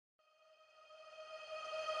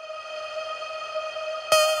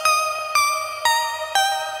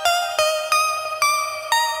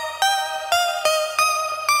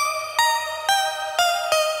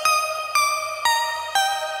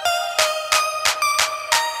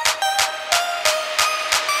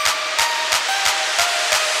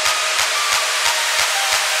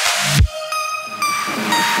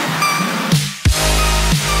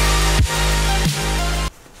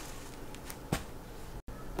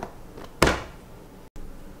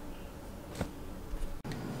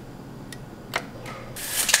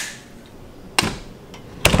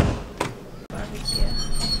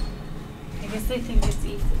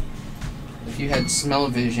had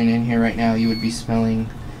smell-o-vision in here right now, you would be smelling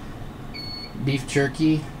beef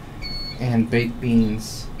jerky and baked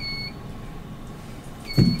beans.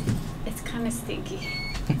 It's kind of stinky.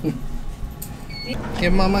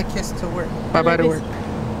 Give Mama a kiss to work. Bye-bye to work.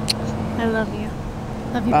 I love you.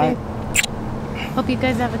 Love you, Bye. babe. Hope you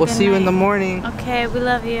guys have a good night. We'll see you in the morning. Okay, we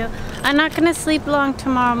love you. I'm not going to sleep long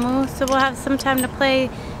tomorrow, Moo, so we'll have some time to play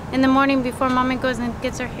in the morning before Mommy goes and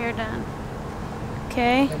gets her hair done.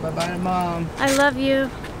 Okay? Say bye-bye to Mom. I love you.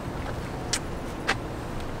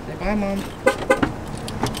 Say bye, Mom.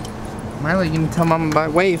 Milo, you can tell Mama bye.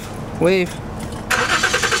 Wave. Wave. I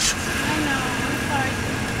know. I'm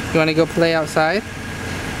sorry. You want to go play outside? Say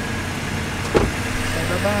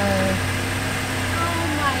bye-bye. Oh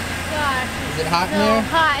my gosh. Is it hot in So here?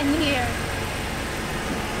 hot in here.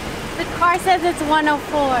 The car says it's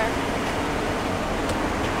 104.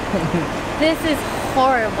 This is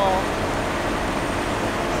horrible.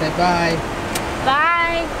 Say bye.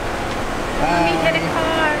 Bye. Let me hit a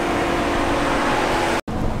car.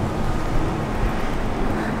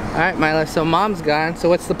 Alright, Milo, so Mom's gone, so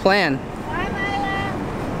what's the plan? Bye,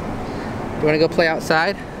 Mila. You want to go play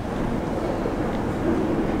outside?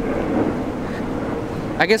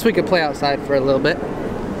 I guess we could play outside for a little bit.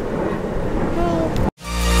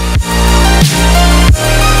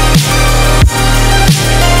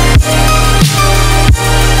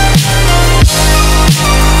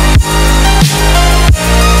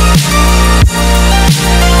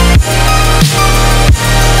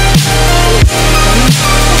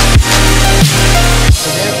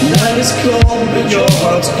 Night is cold but your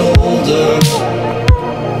heart's colder.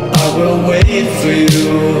 I will wait for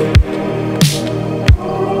you.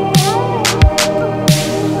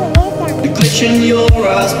 The glitch in your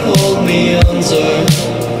eyes pulled me under,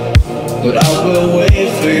 but I will wait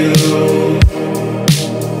for you.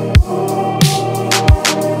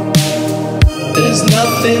 There's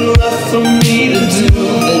nothing left for me to do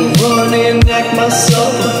than run and act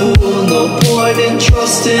myself a fool. No point in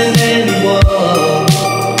trusting anyone.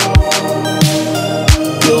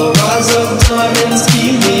 Your eyes of diamonds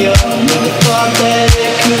keep me up. Never thought that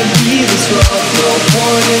it could be this rough. No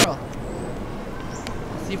point in.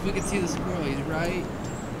 See if we can see the squirrel. He's right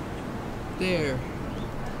there.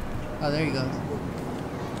 Oh, there he goes.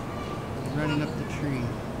 He's running up the tree.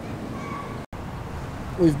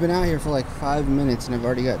 We've been out here for like 5 minutes and I've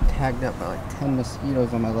already got tagged up by like 10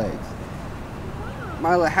 mosquitoes on my legs.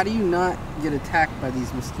 Marla, how do you not get attacked by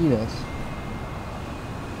these mosquitoes?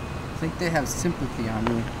 I think they have sympathy on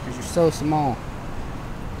you because you're so small.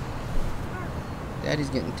 Daddy's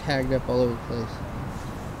getting tagged up all over the place.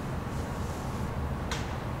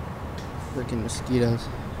 Freaking mosquitoes.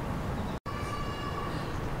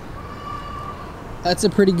 That's a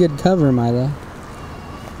pretty good cover, Mila.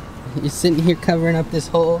 You're sitting here covering up this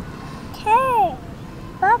hole. Hey,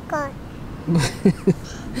 welcome.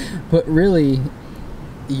 But really,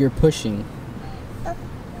 you're pushing.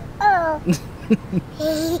 Oh.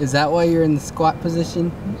 Is that why you're in the squat position?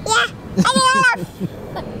 Yeah, I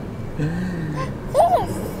Yes.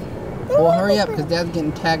 Well, hurry up, because Dad's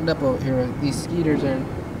getting tagged up over here. These skeeters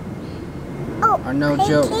are no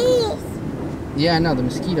joke. Please. Yeah, I know, the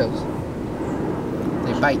mosquitoes.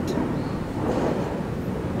 They bite.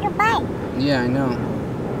 You bite. Yeah, I know.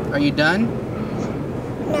 Are you done?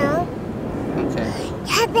 No. Okay.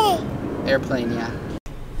 Happy. Airplane, yeah.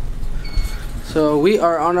 So we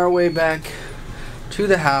are on our way back to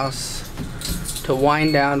the house to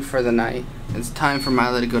wind down for the night. It's time for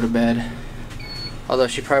Mila to go to bed. Although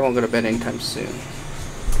she probably won't go to bed anytime soon.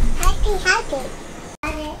 Happy.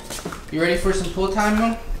 You ready for some pool time,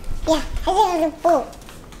 Mom? Yeah, I think it's a pool.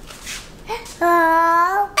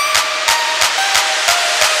 Oh.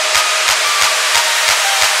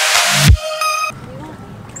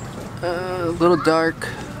 A little dark,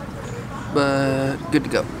 but good to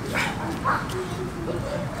go.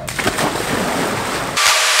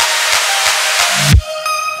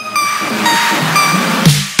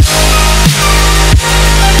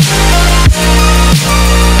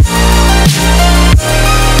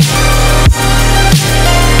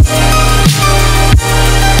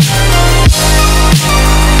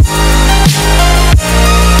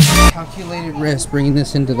 Calculated risk bringing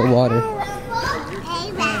this into the water.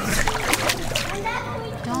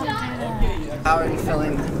 How are you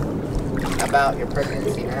feeling about your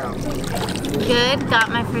pregnancy now? Good. Got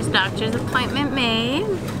my first doctor's appointment made.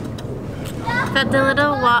 Felt a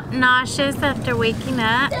little nauseous after waking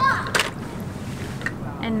up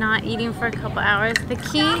and not eating for a couple hours. The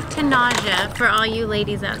key to nausea for all you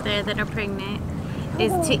ladies out there that are pregnant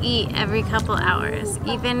is to eat every couple hours,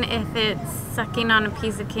 even if it's sucking on a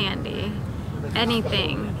piece of candy.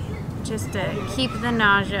 Anything. just to keep the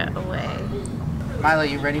nausea away. Milo,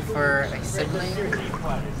 you ready for a sibling?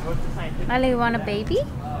 Milo, you want a baby?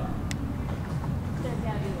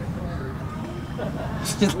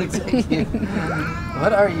 She looks at you.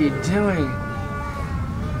 What are you doing?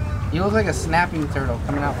 You look like a snapping turtle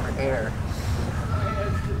coming out for air.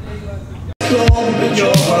 Cold, but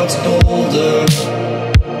your heart's colder.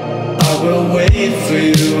 I will wait for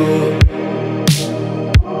you.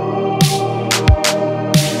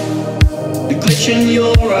 The glitch in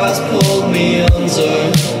your eyes pulled me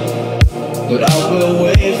under, but I will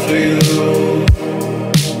wait for you.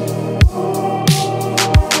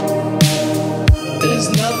 There's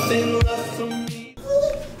nothing left for me.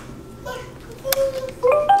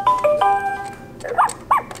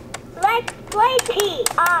 Let's play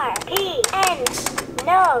PRPN.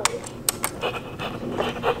 No.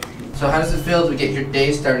 So how does it feel to get your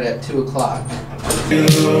day started at 2 o'clock?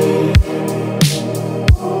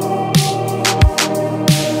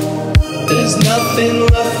 There's nothing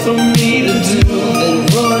left for me to do than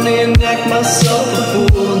run and act myself a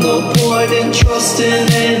fool. No point in trusting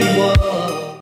anyone.